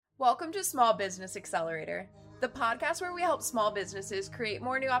Welcome to Small Business Accelerator, the podcast where we help small businesses create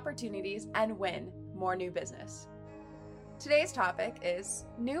more new opportunities and win more new business. Today's topic is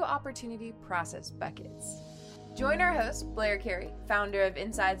new opportunity process buckets. Join our hosts, Blair Carey, founder of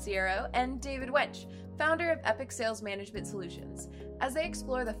InsideCRO, and David Wuensch, founder of EPOCH Sales Management Solutions, as they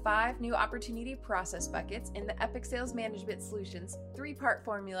explore the 5 new opportunity process buckets in the EPOCH Sales Management Solutions 3-part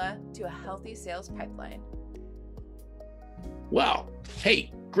formula to a healthy sales pipeline. Wow.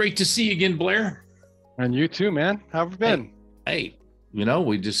 Hey, great to see you again, Blair. And you too, man. How have you been? Hey,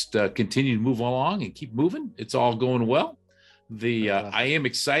 we just continue to move along and keep moving. It's all going well. I am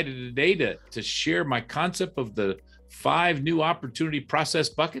excited today to share my concept of the 5 new opportunity process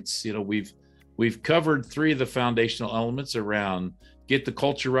buckets. We've covered 3 of the foundational elements around get the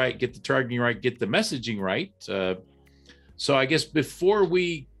culture right, get the targeting right, get the messaging right. So I guess before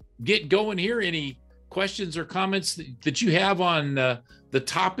we get going here, any questions or comments that you have on the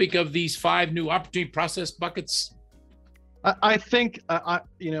topic of these 5 new opportunity process buckets? I think,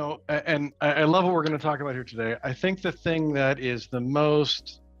 and I love what we're going to talk about here today. I think the thing that is the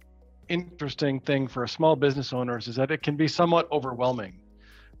most interesting thing for small business owners is that it can be somewhat overwhelming,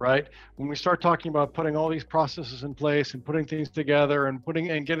 right? When we start talking about putting all these processes in place and putting things together and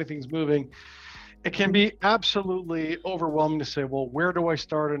getting things moving, it can be absolutely overwhelming to say, well, where do I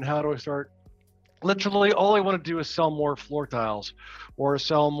start and how do I start? Literally, all I want to do is sell more floor tiles or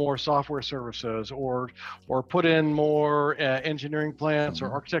sell more software services or put in more engineering plans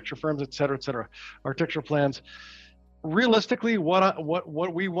or architecture firms, et cetera, architectural plans. Realistically, what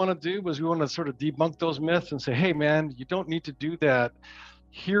we want to do is we want to sort of debunk those myths and say, hey, man, you don't need to do that.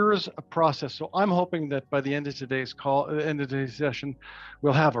 Here's a process. So I'm hoping that by the end of today's session,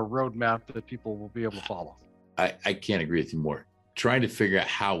 we'll have a roadmap that people will be able to follow. I can't agree with you more. Trying to figure out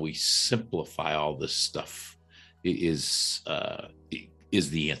how we simplify all this stuff is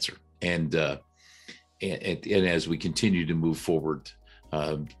the answer. And as we continue to move forward,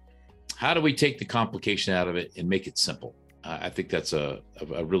 how do we take the complication out of it and make it simple? I think that's a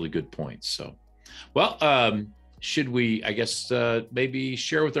really good point. So, well, should we, I guess, maybe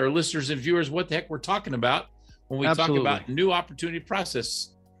share with our listeners and viewers what the heck we're talking about when we talk about new opportunity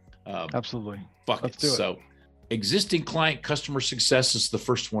process Absolutely. buckets? Let's do it. So, existing client customer success is the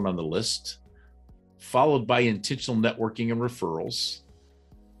first one on the list, followed by intentional networking and referrals,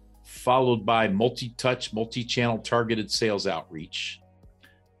 followed by multi-touch, multi-channel targeted sales outreach,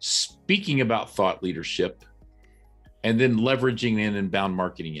 speaking about thought leadership, and then leveraging an inbound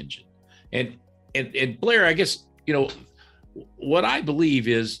marketing engine. And Blair, I guess, what I believe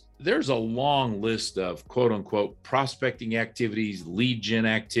is there's a long list of quote unquote prospecting activities, lead gen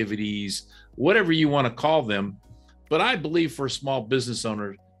activities, whatever you want to call them. But I believe for a small business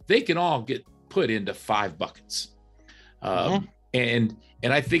owner, they can all get put into 5 buckets. And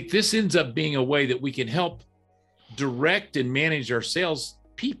I think this ends up being a way that we can help direct and manage our sales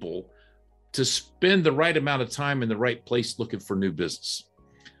people to spend the right amount of time in the right place looking for new business.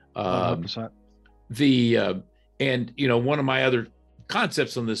 100%. One of my other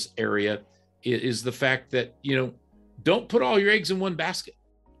concepts on this area is the fact that, don't put all your eggs in one basket.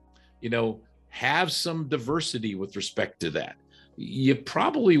 Have some diversity with respect to that. You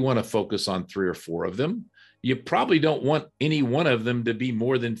probably want to focus on 3 or 4 of them. You probably don't want any one of them to be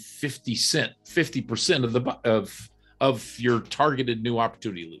more than 50% of your targeted new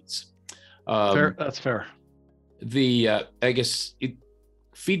opportunity leads. Fair. That's fair.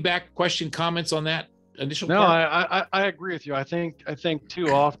 Feedback, question, comments on that initial No, part? I agree with you. I think too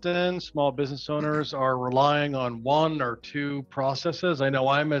often small business owners are relying on 1 or 2 processes. I know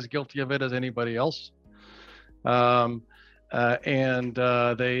I'm as guilty of it as anybody else. They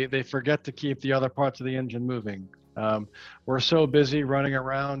forget to keep the other parts of the engine moving. We're so busy running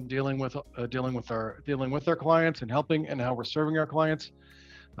around dealing with our clients and helping and how we're serving our clients,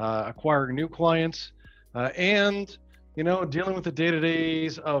 acquiring new clients, and dealing with the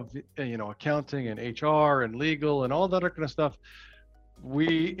day-to-days of, accounting and HR and legal and all that kind of stuff.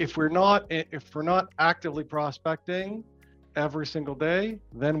 If we're not actively prospecting every single day,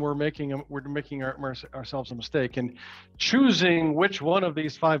 then we're making ourselves a mistake. And choosing which one of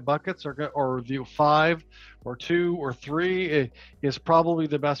these 5 buckets or the 5 or 2 or 3 is probably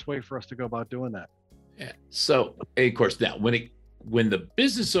the best way for us to go about doing that. Yeah. So, of course, now when the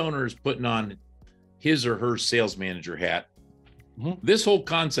business owner is putting on his or her sales manager hat, this whole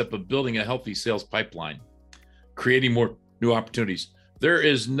concept of building a healthy sales pipeline, creating more new opportunities, there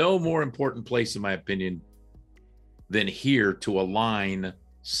is no more important place, in my opinion, than here to align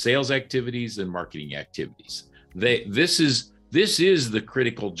sales activities and marketing activities. This is the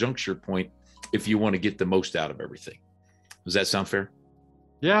critical juncture point if you want to get the most out of everything. Does that sound fair?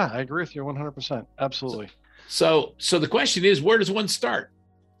 Yeah, I agree with you 100%. Absolutely. So the question is, where does one start?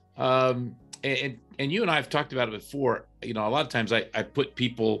 And you and I have talked about it before. A lot of times I put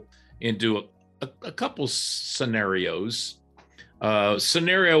people into a couple scenarios.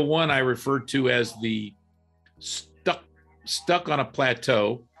 Scenario one I refer to as the stuck on a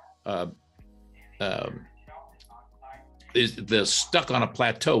plateau. Is the stuck on a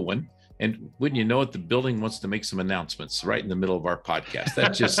plateau one. And wouldn't you know it, the building wants to make some announcements right in the middle of our podcast.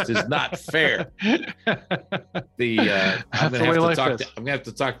 That just is not fair. I'm gonna have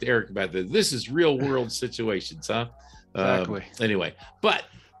to talk to Eric about this. This is real world situations, huh? Exactly. Anyway, but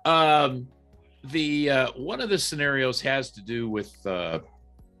the one of the scenarios has to do with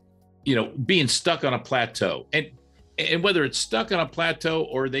being stuck on a plateau, and whether it's stuck on a plateau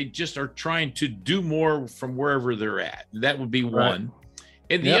or they just are trying to do more from wherever they're at. That would be one.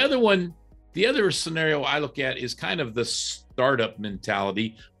 And the other scenario I look at is kind of the startup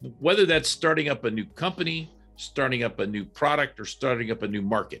mentality, whether that's starting up a new company, starting up a new product, or starting up a new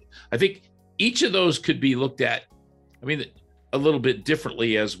market. I think each of those could be looked at, a little bit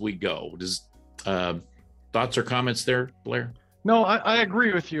differently as we go. Does thoughts or comments there, Blair? No, I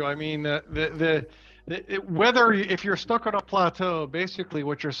agree with you. I mean, whether if you're stuck on a plateau, basically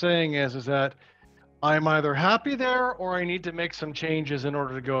what you're saying is that I'm either happy there or I need to make some changes in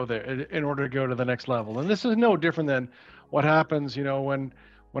order to go there, in order to go to the next level. And this is no different than what happens, when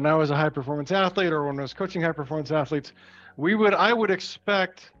I was a high performance athlete or when I was coaching high performance athletes, I would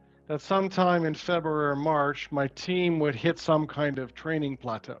expect that sometime in February or March, my team would hit some kind of training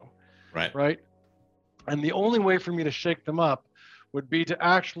plateau. Right. And the only way for me to shake them up would be to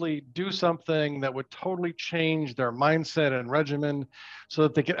actually do something that would totally change their mindset and regimen so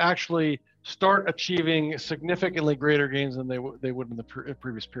that they could actually start achieving significantly greater gains than they would in the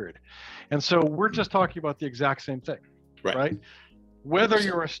previous period. And so we're just talking about the exact same thing, right? Whether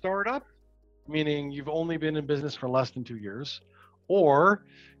you're a startup, meaning you've only been in business for less than 2 years, or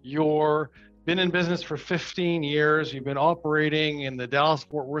you're been in business for 15 years, you've been operating in the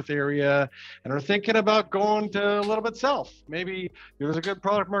Dallas-Fort Worth area and are thinking about going to a little bit south. Maybe there's a good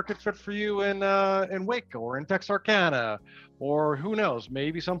product market fit for you in Waco or in Texarkana, or who knows,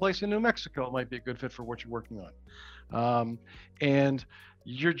 maybe someplace in New Mexico might be a good fit for what you're working on. And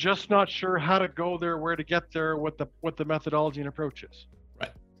you're just not sure how to go there, where to get there, what the methodology and approach is. Right.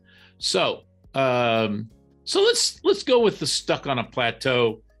 So let's go with the stuck on a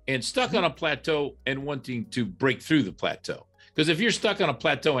plateau. And stuck on a plateau and wanting to break through the plateau. Because if you're stuck on a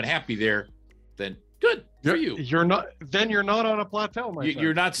plateau and happy there, then good for you. You're not on a plateau, my friend.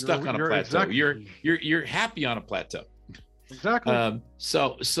 You're not stuck on a plateau. Exactly. You're happy on a plateau. Exactly.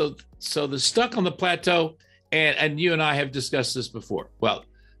 So the stuck on the plateau, and you and I have discussed this before. Well,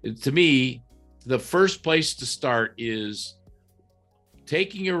 to me, the first place to start is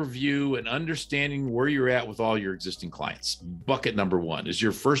taking a review and understanding where you're at with all your existing clients. Bucket number one is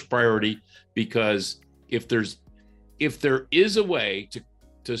your first priority, because if there is a way to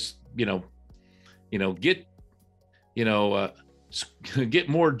get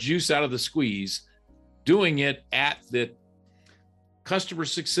more juice out of the squeeze, doing it at the customer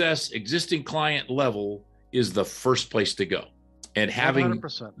success existing client level is the first place to go, and having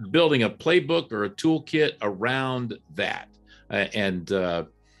 100%. Building a playbook or a toolkit around that. And we're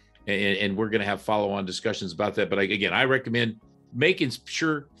going to have follow-on discussions about that. But I recommend making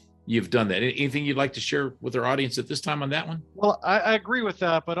sure you've done that. Anything you'd like to share with our audience at this time on that one? Well, I agree with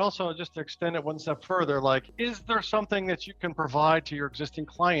that, but also just to extend it one step further, is there something that you can provide to your existing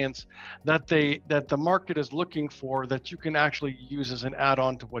clients that the market is looking for that you can actually use as an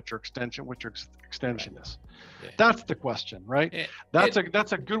add-on to what your extension is? Yeah. That's the question, right? That's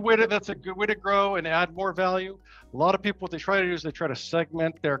a good way to grow and add more value. A lot of people, what they try to do is they try to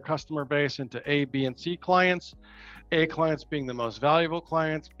segment their customer base into A, B, and C clients. A clients being the most valuable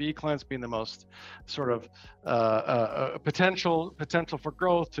clients, B clients being the most sort of potential for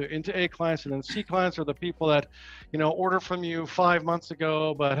growth into A clients, and then C clients are the people that, ordered from you 5 months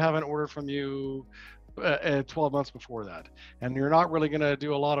ago but haven't ordered from you 12 months before that, and you're not really going to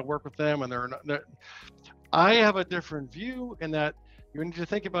do a lot of work with them, and I have a different view in that you need to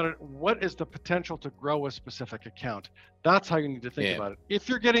think about it. What is the potential to grow a specific account? That's how you need to think about it. If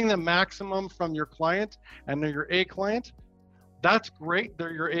you're getting the maximum from your client and they're your A client, that's great.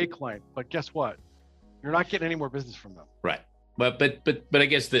 They're your A client, but guess what? You're not getting any more business from them. Right. But I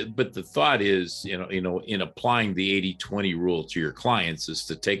guess the thought is, in applying the 80-20 rule to your clients is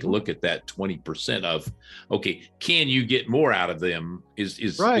to take a look at that 20% of, okay, can you get more out of them is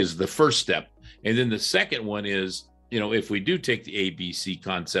the first step. And then the second one is, if we do take the ABC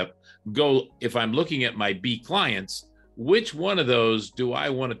concept, if I'm looking at my B clients, which one of those do I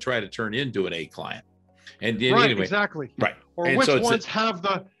want to try to turn into an A client? And right, anyway, exactly. Right. Or and which so ones have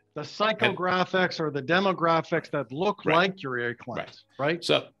the psychographics or the demographics that look like your A clients, right?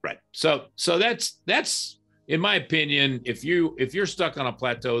 So that's in my opinion, if you're stuck on a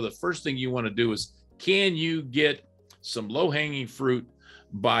plateau, the first thing you want to do is, can you get some low-hanging fruit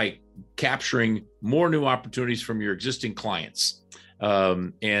by capturing more new opportunities from your existing clients?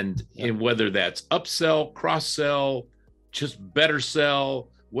 And whether that's upsell, cross-sell, just better sell,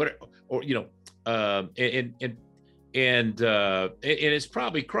 and it's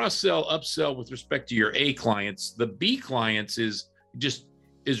probably cross-sell, upsell with respect to your A clients. The B clients is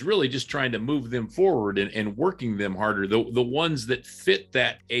really just trying to move them forward and working them harder. The ones that fit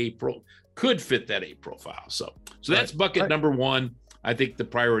that could fit that A profile. So that's bucket number one. I think the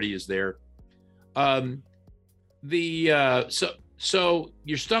priority is there. So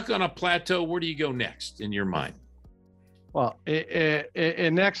you're stuck on a plateau. Where do you go next in your mind? Well,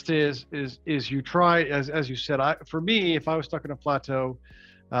 next is you try, as you said. For me, if I was stuck in a plateau,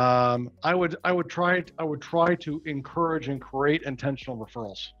 I would try to encourage and create intentional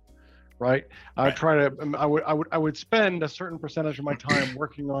referrals, right? I would spend a certain percentage of my time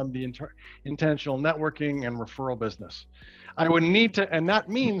working on the intentional networking and referral business. I would need to, and that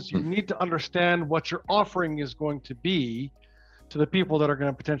means you need to understand what your offering is going to be to the people that are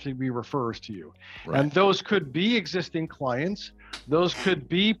going to potentially be referrers to you. Right. And those could be existing clients, those could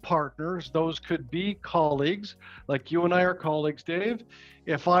be partners, those could be colleagues, like you and I are colleagues, Dave.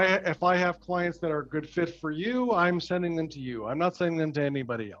 If I have clients that are a good fit for you, I'm sending them to you. I'm not sending them to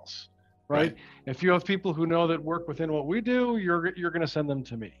anybody else, right? If you have people who know that work within what we do, you're going to send them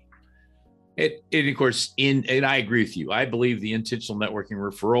to me. And of course, and I agree with you. I believe the intentional networking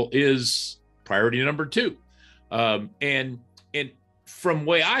referral is priority number 2. And from the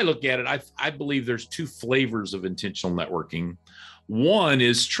way I look at it, I believe there's 2 flavors of intentional networking. One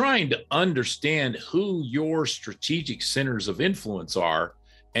is trying to understand who your strategic centers of influence are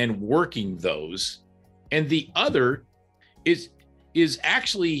and working those. And the other is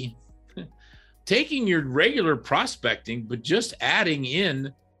actually taking your regular prospecting, but just adding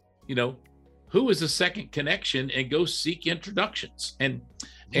in, who is a second connection, and go seek introductions. And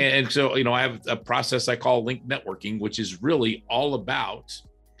so, I have a process I call link networking, which is really all about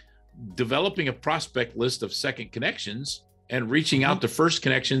developing a prospect list of second connections and reaching out to first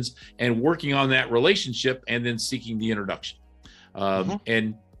connections and working on that relationship, and then seeking the introduction,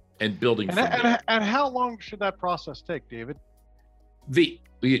 and building. And how long should that process take, David? Those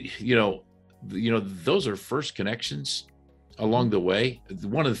are first connections along the way.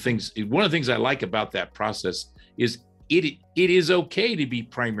 One of the things I like about that process is it is okay to be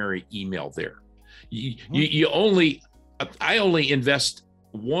primary email there. I only invest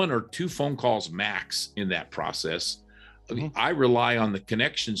 1 or 2 phone calls max in that process. I rely on the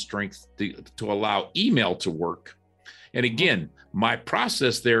connection strength to allow email to work. And again, my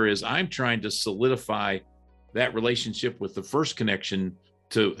process there is I'm trying to solidify that relationship with the first connection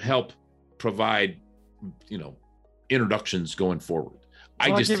to help provide, introductions going forward.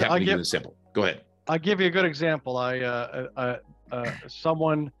 I'll give you an example. Go ahead. I'll give you a good example.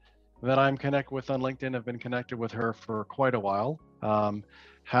 Someone that I'm connected with on LinkedIn, have been connected with her for quite a while,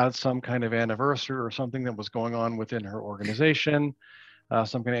 had some kind of anniversary or something that was going on within her organization, I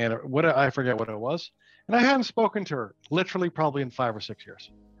forget what it was. And I hadn't spoken to her literally probably in 5 or 6 years.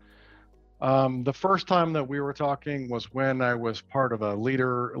 The first time that we were talking was when I was part of a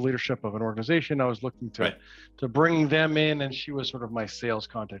leadership of an organization. I was looking to bring them in, and she was sort of my sales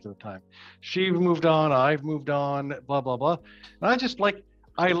contact at the time. She moved on, I've moved on, blah, blah, blah. And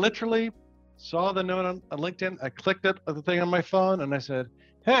I literally saw the note on LinkedIn. I clicked the thing on my phone, and I said,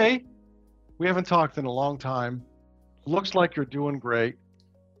 hey, we haven't talked in a long time. Looks like you're doing great.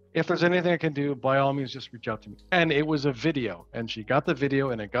 If there's anything I can do, by all means, just reach out to me. And it was a video, and she got the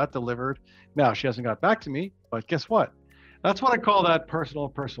video, and it got delivered. Now, she hasn't got back to me, but guess what? That's what I call that personal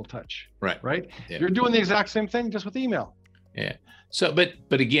touch. Right? Yeah. You're doing the exact same thing, just with email. Yeah. So,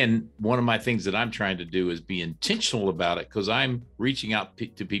 but again, one of my things that I'm trying to do is be intentional about it, because I'm reaching out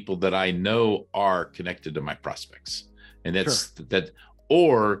to people that I know are connected to my prospects, and that's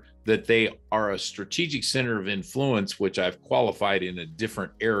or that they are a strategic center of influence, which I've qualified in a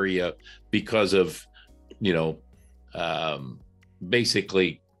different area because of,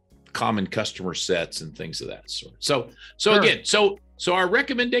 basically common customer sets and things of that sort. So again, so our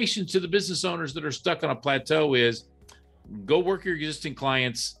recommendation to the business owners that are stuck on a plateau is go work your existing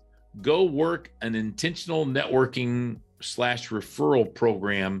clients, go work an intentional networking / referral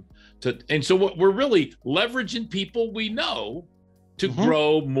program and so what we're really leveraging people we know to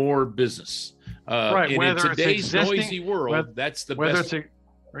grow more business. Right. And in Whether today's noisy world, that's the best.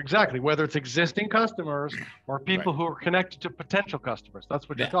 Exactly. Whether it's existing customers or people who are connected to potential customers. That's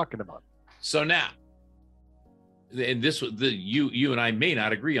what you're talking about. So now, and you and I may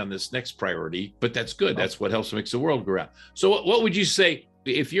not agree on this next priority, but that's good. That's what helps makes the world go round. So what would you say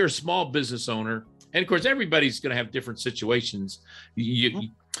if you're a small business owner? And of course, everybody's going to have different situations. You've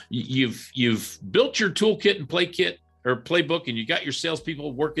built your toolkit and playbook, and you got your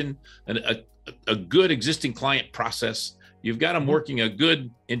salespeople working a good existing client process. You've got them working a good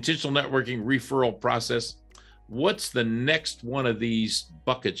intentional networking referral process. What's the next one of these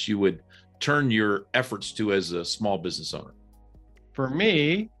buckets you would turn your efforts to as a small business owner? For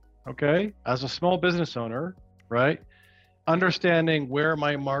me, as a small business owner, right, understanding where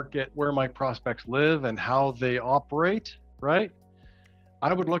my prospects live and how they operate, right,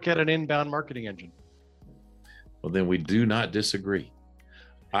 I would look at an inbound marketing engine. Well, then we do not disagree.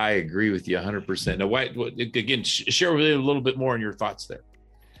 I agree with you 100%. Now, again, share with me a little bit more on your thoughts there.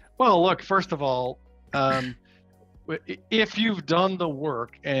 Well, look, first of all, if you've done the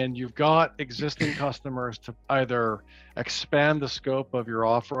work and you've got existing customers to either expand the scope of your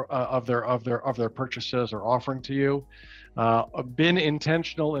offer of their purchases or offering to you, been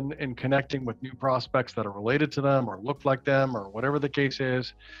intentional in connecting with new prospects that are related to them or look like them or whatever the case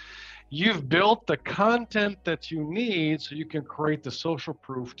is, you've built the content that you need so you can create the social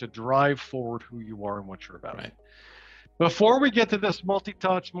proof to drive forward who you are and what you're about. Right. Before we get to this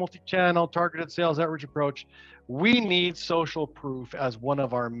multi-touch, multi-channel, targeted sales outreach approach, we need social proof as one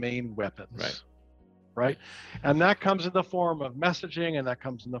of our main weapons. Right? And that comes in the form of messaging, and that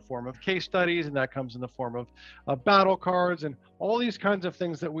comes in the form of case studies, and that comes in the form of battle cards, and all these kinds of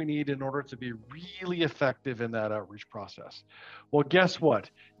things that we need in order to be really effective in that outreach process. Well, guess what?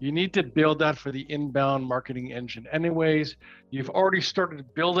 You need to build that for the inbound marketing engine anyways. You've already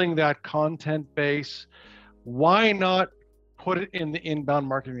started building that content base. Why not put it in the inbound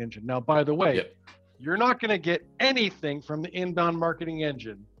marketing engine? Now, by the way, you're not going to get anything from the inbound marketing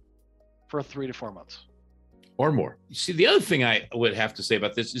engine for 3 to 4 months or more. You see, the other thing I would have to say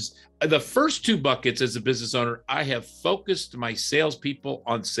about this is the first two buckets as a business owner, I have focused my salespeople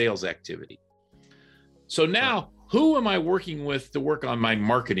on sales activity. So now, who am I working with to work on my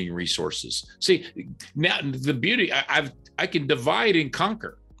marketing resources? See, now the beauty, I can divide and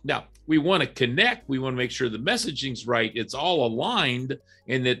conquer. Now, we want to connect. We want to make sure the messaging's right. It's all aligned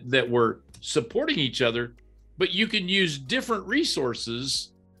and that we're supporting each other, but you can use different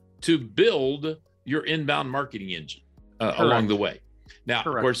resources to build your inbound marketing engine along the way. Now, of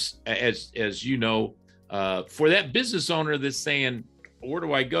course, as you know, for that business owner that's saying, where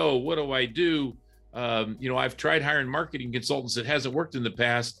do I go? What do I do? I've tried hiring marketing consultants. It hasn't worked in the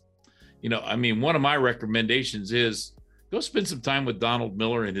past. One of my recommendations is go spend some time with Donald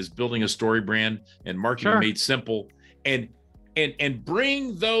Miller and his Building a Story brand and Marketing Made Simple, and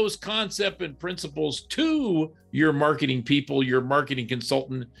bring those concepts and principles to your marketing people, your marketing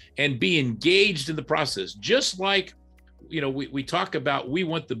consultant, and be engaged in the process. Just like, we talk about, we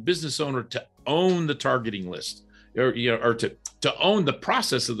want the business owner to own the targeting list, or to own the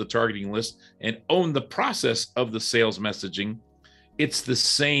process of the targeting list and own the process of the sales messaging. It's the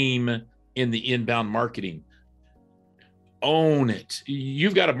same in the inbound marketing. Own it.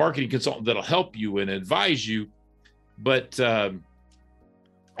 You've got a marketing consultant that'll help you and advise you. But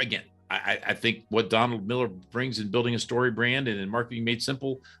again, I think what Donald Miller brings in Building a Story brand and in Marketing Made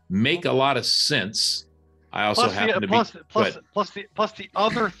Simple make a lot of sense. I also plus the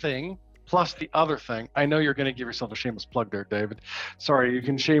other thing. I know you're going to give yourself a shameless plug there, David. Sorry, you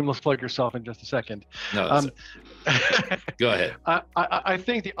can shameless plug yourself in just a second. No, go ahead. I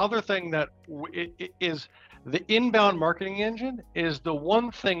think the other thing that is the inbound marketing engine is the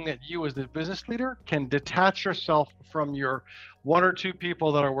one thing that you as the business leader can detach yourself from your 1 or 2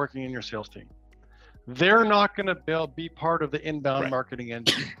 people that are working in your sales team. They're not going to be part of the inbound marketing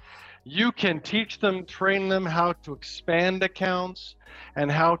engine. You can teach them, train them how to expand accounts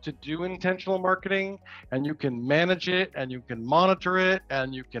and how to do intentional marketing, and you can manage it and you can monitor it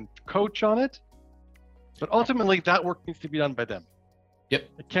and you can coach on it. But ultimately that work needs to be done by them. Yep.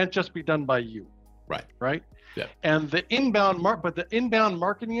 It can't just be done by you. Right. Yeah. And the inbound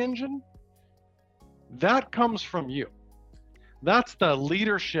marketing engine, that comes from you. That's the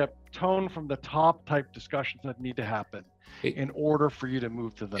leadership tone from the top type discussions that need to happen in order for you to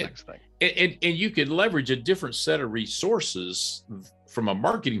move to the next thing. And you can leverage a different set of resources from a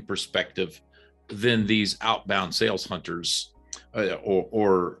marketing perspective than these outbound sales hunters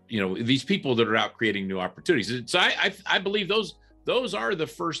or these people that are out creating new opportunities. So I believe those are the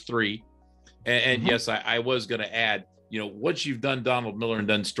first 3. And yes, I was going to add, once you've done Donald Miller and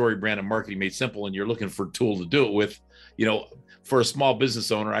done story brand and marketing made simple, and you're looking for a tool to do it with, for a small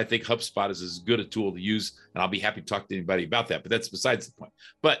business owner, I think HubSpot is as good a tool to use, and I'll be happy to talk to anybody about that, but that's besides the point.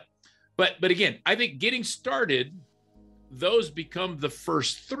 But again, I think getting started, those become the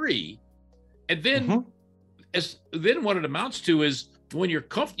first three. And then then what it amounts to is when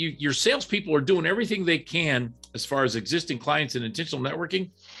your salespeople are doing everything they can as far as existing clients and intentional networking.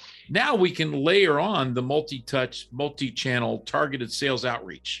 Now we can layer on the multi-touch, multi-channel targeted sales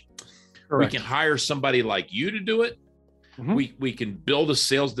outreach. Correct. We can hire somebody like you to do it. We can build a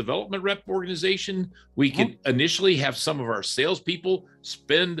sales development rep organization. We can initially have some of our salespeople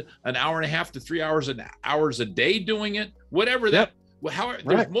spend an hour and a half to 3 hours a day doing it. Whatever that.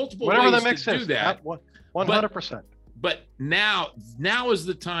 There's multiple ways to do that. 100%. But now is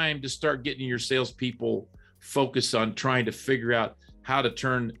the time to start getting your salespeople focused on trying to figure out how to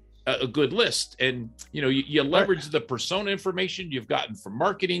turn a good list. And you leverage the persona information you've gotten from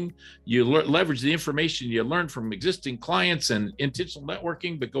marketing. You leverage the information you learned from existing clients and intentional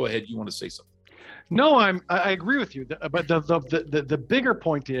networking. But go ahead, you want to say something? No, I agree with you. But the bigger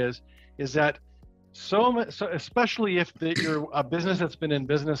point is that so especially if you're a business that's been in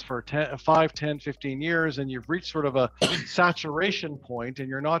business for 5, 10, 15 years, and you've reached sort of a saturation point and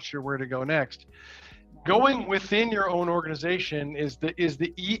you're not sure where to go next. Going within your own organization is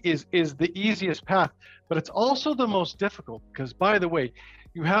the easiest path, but it's also the most difficult because, by the way,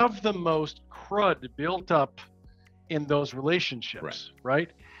 you have the most crud built up in those relationships,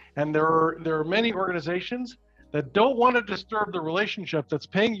 right? And there are many organizations that don't want to disturb the relationship that's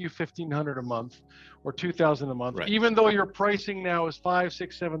paying you $1,500 a month or $2,000 a month, even though your pricing now is $5,000,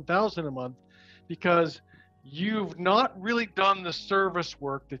 $6,000, $7,000 a month, because you've not really done the service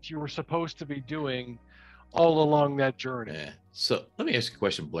work that you were supposed to be doing all along that journey. Yeah. So let me ask you a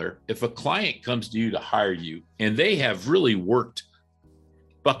question, Blair. If a client comes to you to hire you and they have really worked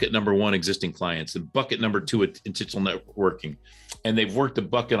bucket number 1, existing clients, and bucket number 2, intentional networking, and they've worked a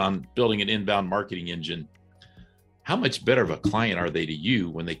bucket on building an inbound marketing engine, how much better of a client are they to you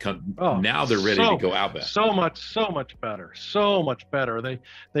when they come? Now they're ready to go outbound. So much better.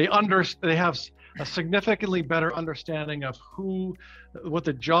 They have a significantly better understanding of what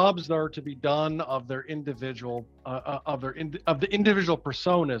the jobs are to be done of their individual of the individual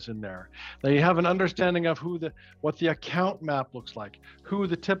personas in there. They have an understanding of what the account map looks like, who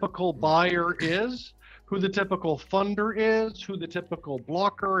the typical buyer is, who the typical funder is, who the typical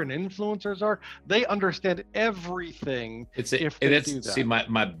blocker and influencers are. They understand everything. See,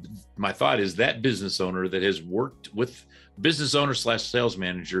 my thought is that business owner that has worked with business owner / sales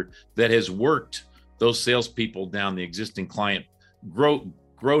manager that has worked those salespeople down the existing client, grow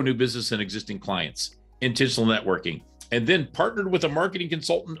new business and existing clients, intentional networking, and then partnered with a marketing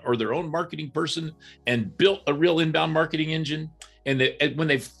consultant or their own marketing person and built a real inbound marketing engine. And when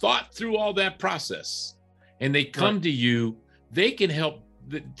they've thought through all that process and they come to you, they can help.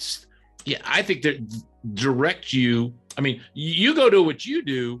 I think that direct you. I mean, you go do what you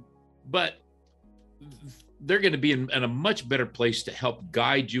do, but they're going to be in a much better place to help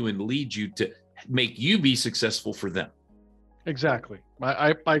guide you and lead you to make you be successful for them. Exactly.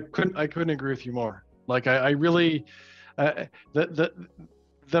 I couldn't agree with you more. Like I really, the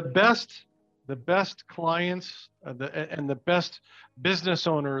best clients and the best business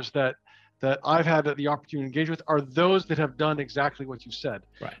owners that I've had the opportunity to engage with are those that have done exactly what you said.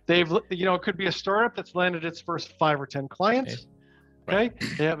 Right. It could be a startup that's landed its first 5 or 10 clients. Okay.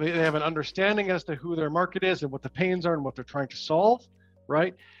 They have an understanding as to who their market is and what the pains are and what they're trying to solve.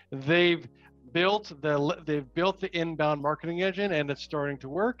 Right. They've built the inbound marketing engine and it's starting to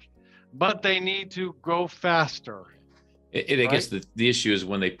work, but they need to go faster. I guess the issue is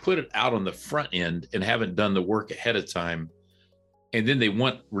when they put it out on the front end and haven't done the work ahead of time, and then they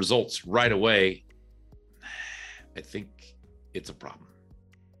want results right away. I think it's a problem.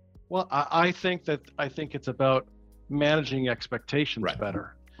 Well, I think it's about managing expectations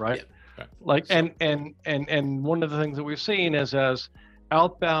better, right? Yeah. Like, and one of the things that we've seen is as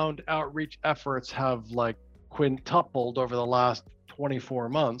outbound outreach efforts have like quintupled over the last 24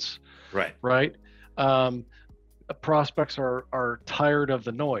 months. Right. Prospects are tired of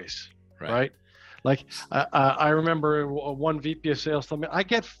the noise. Right. Like I remember one VP of sales told me, I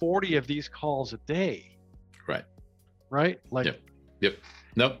get 40 of these calls a day. Right. Like, Yep.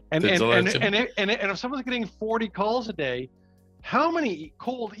 Nope. And if someone's getting 40 calls a day, how many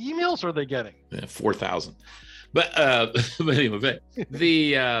cold emails are they getting? 4,000. But anyway,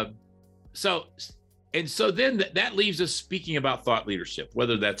 so then that leaves us speaking about thought leadership,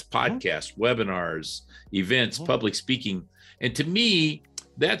 whether that's podcasts, webinars, events, public speaking. And to me,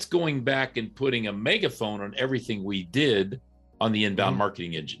 that's going back and putting a megaphone on everything we did on the inbound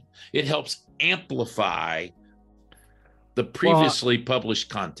marketing engine. It helps amplify the previously published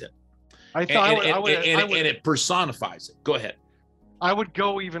content. And it personifies it. Go ahead. I would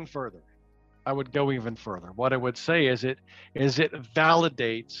go even further. What I would say is it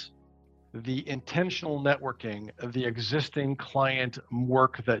validates the intentional networking, the existing client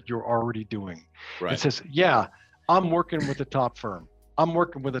work that you're already doing. Right. It says, yeah, I'm working with the top firm. I'm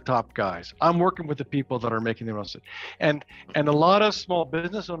working with the top guys. I'm working with the people that are making the most. And a lot of small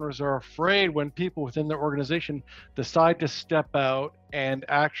business owners are afraid when people within their organization decide to step out and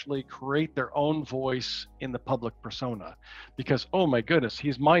actually create their own voice in the public persona, because, oh my goodness,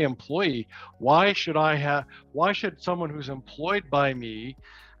 he's my employee. Why should someone who's employed by me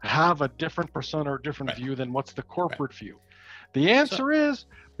have a different persona or different view than what's the corporate view? The answer is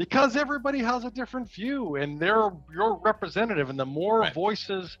because everybody has a different view, and they're your representative. And the more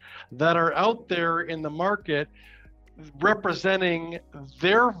voices that are out there in the market representing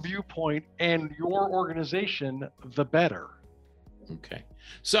their viewpoint and your organization, the better. Okay.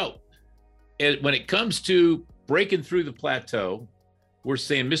 So when it comes to breaking through the plateau, we're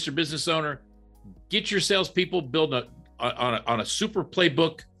saying, Mr. Business Owner, get your salespeople, build on a super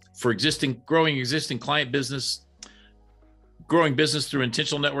playbook for growing existing client business, growing business through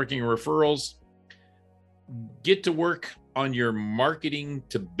intentional networking and referrals. Get to work on your marketing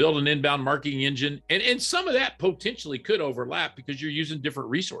to build an inbound marketing engine. And some of that potentially could overlap because you're using different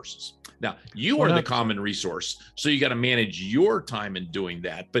resources. Now, you are the common resource, so you got to manage your time in doing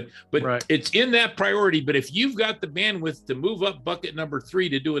that. But it's in that priority. But if you've got the bandwidth to move up bucket number 3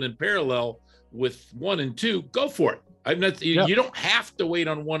 to do it in parallel with 1 and 2, go for it. You don't have to wait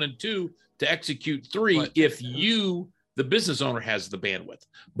on 1 and 2 to execute 3 if you, the business owner, has the bandwidth.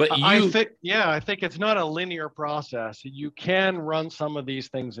 But I think it's not a linear process. You can run some of these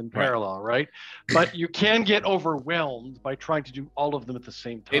things in parallel, right? But you can get overwhelmed by trying to do all of them at the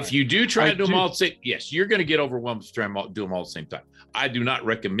same time. If you do try to do them all at the same, yes, you're going to get overwhelmed to try and do them all at the same time. I do not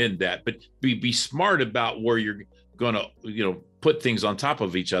recommend that, but be smart about where you're going to, put things on top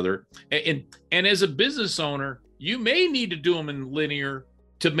of each other. And as a business owner, you may need to do them in linear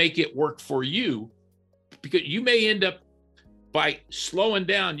to make it work for you, because you may end up, by slowing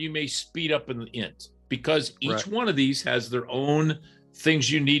down, you may speed up in the end, because each one of these has their own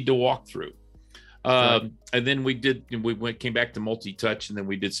things you need to walk through. And then we came back to multi-touch, and then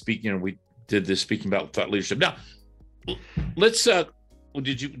we did speaking, and we did this speaking about thought leadership. Now, let's, do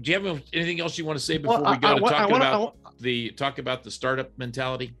you have anything else you want to say before we go to talk about the startup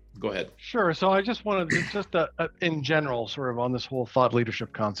mentality? Go ahead. Sure. So I just wanted to, in general, sort of on this whole thought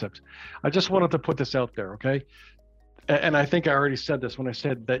leadership concept, I just wanted to put this out there, okay? And I think I already said this when I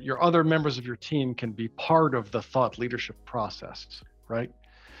said that your other members of your team can be part of the thought leadership process, right?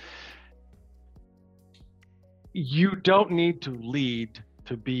 You don't need to lead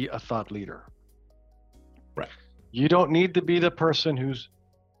to be a thought leader. Right. You don't need to be the person who's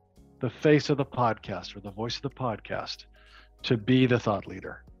the face of the podcast or the voice of the podcast to be the thought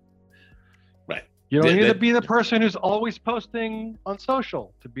leader. Right. You don't need to be the person who's always posting on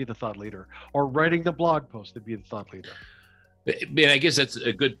social to be the thought leader, or writing the blog post to be the thought leader. And I guess that's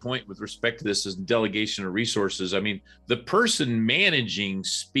a good point with respect to this, is delegation of resources. I mean, the person managing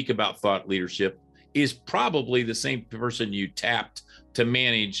Speak About Thought Leadership is probably the same person you tapped to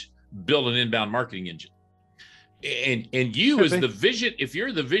manage Build an Inbound Marketing Engine. And you as the vision, if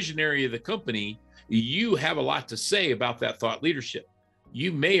you're the visionary of the company, you have a lot to say about that thought leadership.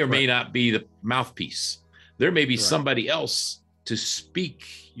 You may or may not be the mouthpiece. There may be somebody else to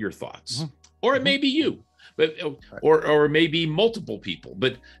speak your thoughts, or it may be you, but or it may be multiple people.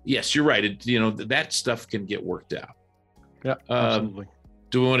 But yes, you're right. That stuff can get worked out. Yeah, absolutely.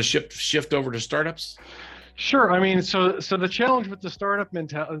 Do we want to shift over to startups? Sure. I mean, so the challenge with the startup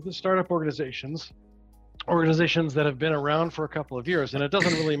mentality, the startup organizations that have been around for a couple of years, and it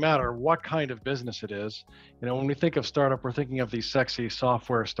doesn't really matter what kind of business it is. When we think of startup, we're thinking of these sexy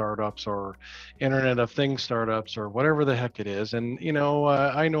software startups or Internet of Things startups or whatever the heck it is. And,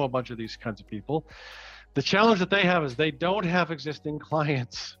 I know a bunch of these kinds of people. The challenge that they have is they don't have existing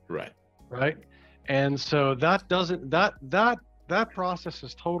clients. Right. Right. And so that process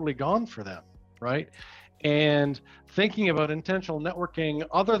is totally gone for them. Right. And thinking about intentional networking,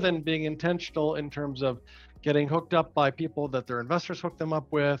 other than being intentional in terms of getting hooked up by people that their investors hook them up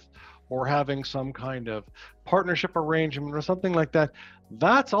with, or having some kind of partnership arrangement or something like that,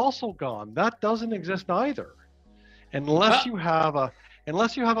 that's also gone. That doesn't exist either. Unless you have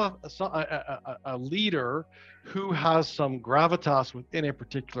unless you have a leader who has some gravitas within a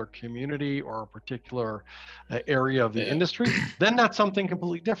particular community or a particular area of the industry, then that's something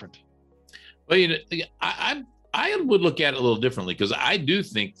completely different. Well, I would look at it a little differently, because I do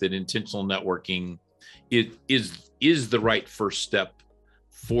think that intentional networking is the right first step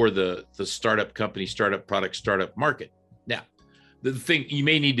for the startup company, startup product, startup market. Now, the thing, you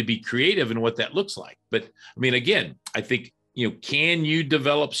may need to be creative in what that looks like. But I mean, again, I think, can you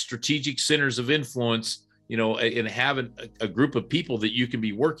develop strategic centers of influence, and have a group of people that you can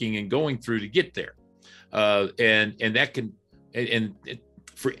be working and going through to get there? And that can, and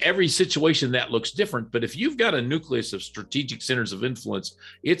for every situation that looks different. But if you've got a nucleus of strategic centers of influence,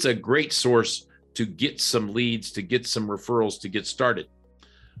 it's a great source to get some leads, to get some referrals, to get started.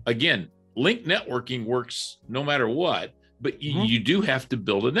 Again, link networking works no matter what, but you do have to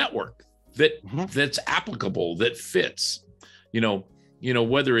build a network that's applicable, that fits,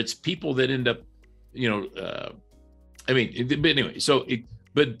 whether it's people that end up, but anyway,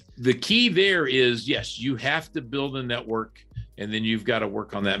 but the key there is, yes, you have to build a network, and then you've got to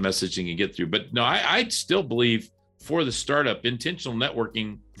work on that messaging and get through. But no, I still believe for the startup, intentional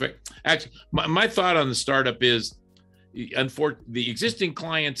networking, actually, my thought on the startup is, the existing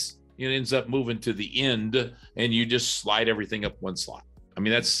clients, it ends up moving to the end, and you just slide everything up one slot. I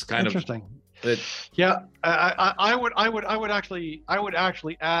mean, that's kind of interesting. That, yeah, I would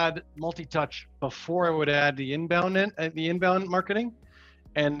actually add multi-touch before I would add the inbound marketing.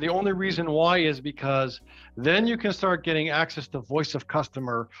 And the only reason why is because then you can start getting access to voice of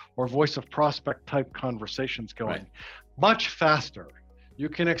customer or voice of prospect type conversations going much faster. You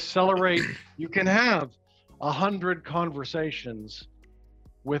can accelerate, you can have 100 conversations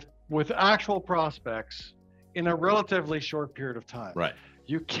with actual prospects in a relatively short period of time. Right.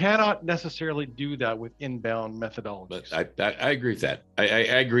 You cannot necessarily do that with inbound methodologies. But I agree with that. I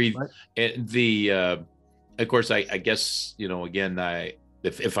agree. Right. And of course, I guess, again,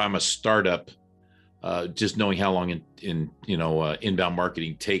 if I'm a startup, just knowing how long inbound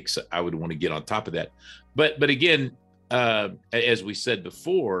marketing takes, I would want to get on top of that. But again, as we said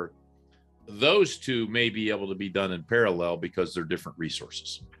before, those two may be able to be done in parallel because they're different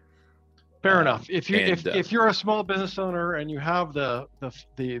resources. Fair enough. If you're a small business owner and you have the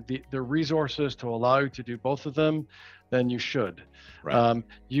resources to allow you to do both of them, then you should. Right.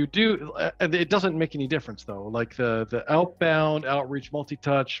 You do. It doesn't make any difference though. Like the outbound outreach,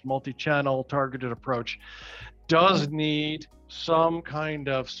 multi-touch, multi-channel, targeted approach does need some kind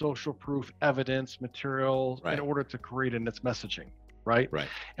of social proof evidence material in order to create in its messaging. Right.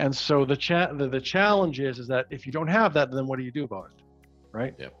 And so the challenge is that if you don't have that, then what do you do about it?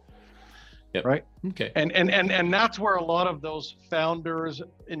 Right. Yep. Right. Okay. And that's where a lot of those founders,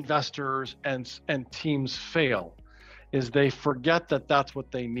 investors, and teams fail, is they forget that that's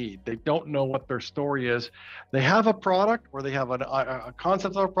what they need. They don't know what their story is. They have a product, or they have a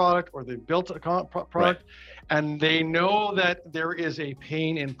concept of a product, or they built a product, and they know that there is a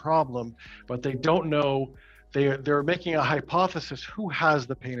pain and problem, but they don't know. They're making a hypothesis who has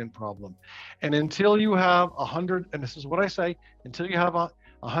the pain and problem. And until you have 100, and this is what I say, until you have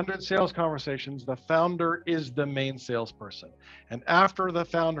 100 sales conversations, the founder is the main salesperson. And after the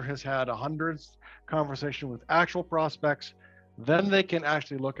founder has had 100 conversations with actual prospects, then they can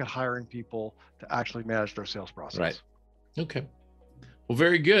actually look at hiring people to actually manage their sales process. Right. Okay. Well,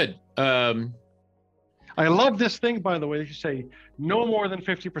 very good. I love this thing, by the way, that you say no more than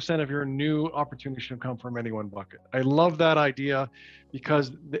 50% of your new opportunities should come from any one bucket. I love that idea,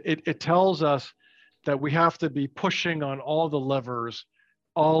 because it tells us that we have to be pushing on all the levers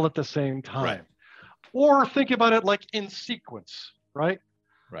all at the same time. Right. Or think about it like in sequence, right?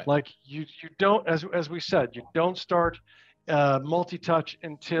 Right. Like you don't, as we said, you don't start multi-touch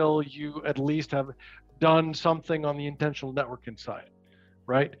until you at least have done something on the intentional networking side,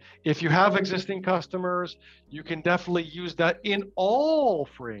 right? If you have existing customers, you can definitely use that in all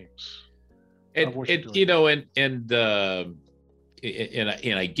frames. And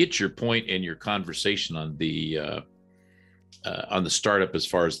I get your point and your conversation on the startup as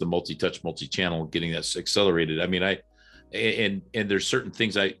far as the multi-touch, multi-channel, getting that accelerated. I mean, and there's certain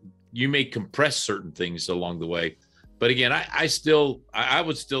things you may compress certain things along the way, but again, I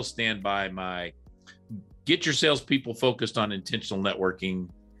would still stand by my get your salespeople focused on intentional networking.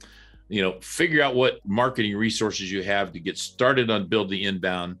 Figure out what marketing resources you have to get started on building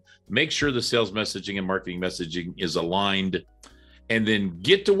inbound. Make sure the sales messaging and marketing messaging is aligned, and then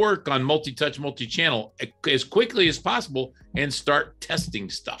get to work on multi-touch, multi-channel as quickly as possible and start testing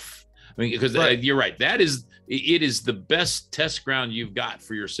stuff. I mean, because you're right. It is the best test ground you've got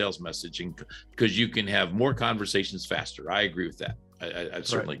for your sales messaging, because you can have more conversations faster. I agree with that. I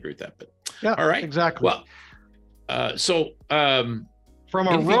certainly agree with that. But yeah, all right, exactly. Well, from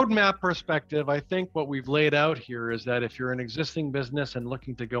a roadmap perspective, I think what we've laid out here is that if you're an existing business and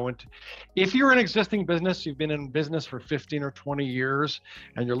looking to go into, if you're an existing business, you've been in business for 15 or 20 years,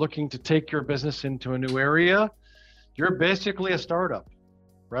 and you're looking to take your business into a new area, you're basically a startup,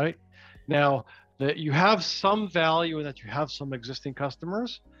 right? Now, that you have some value in that you have some existing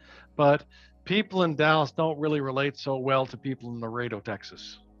customers, but people in Dallas don't really relate so well to people in Laredo,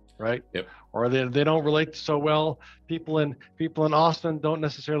 Texas, right? Yep. Or they don't relate so well. People in Austin don't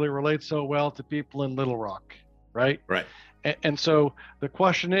necessarily relate so well to people in Little Rock, right? Right. And so the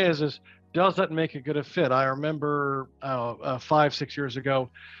question is does that make a good fit? I remember 5-6 years ago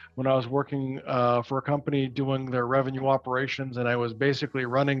when I was working for a company doing their revenue operations, and I was basically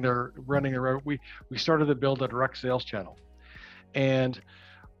running their we started to build a direct sales channel, and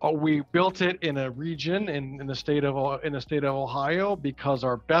we built it in a region in the state of Ohio because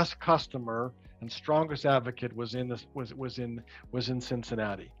our best customer and strongest advocate was in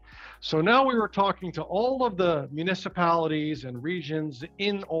Cincinnati. So now we were talking to all of the municipalities and regions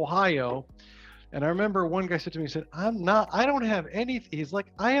in Ohio, and I remember one guy said to me, he said, I don't have anything. He's like,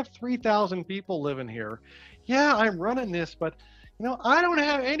 I have 3,000 people living here. Yeah, I'm running this, but I don't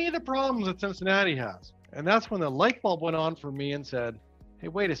have any of the problems that Cincinnati has. And that's when the light bulb went on for me and said, hey,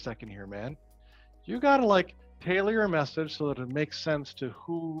 wait a second here, man. You got to tailor your message so that it makes sense to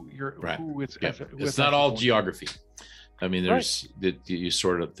who it's. Yeah. It's not all geography. I mean, there's you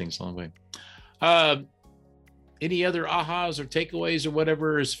sort of things along the way. Any other ahas or takeaways or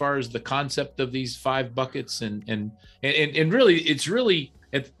whatever as far as the concept of these 5 buckets and really, it's really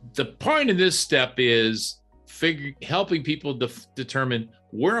at the point in this step is helping people determine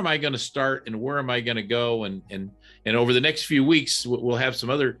where am I going to start and where am I going to go, and over the next few weeks we'll have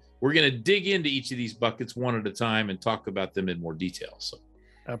we're going to dig into each of these buckets one at a time and talk about them in more detail. So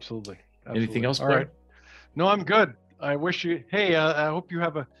absolutely. Anything else, Blair? Blair? All right. No, I'm good. I wish you, I hope you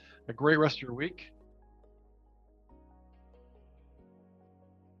have a great rest of your week.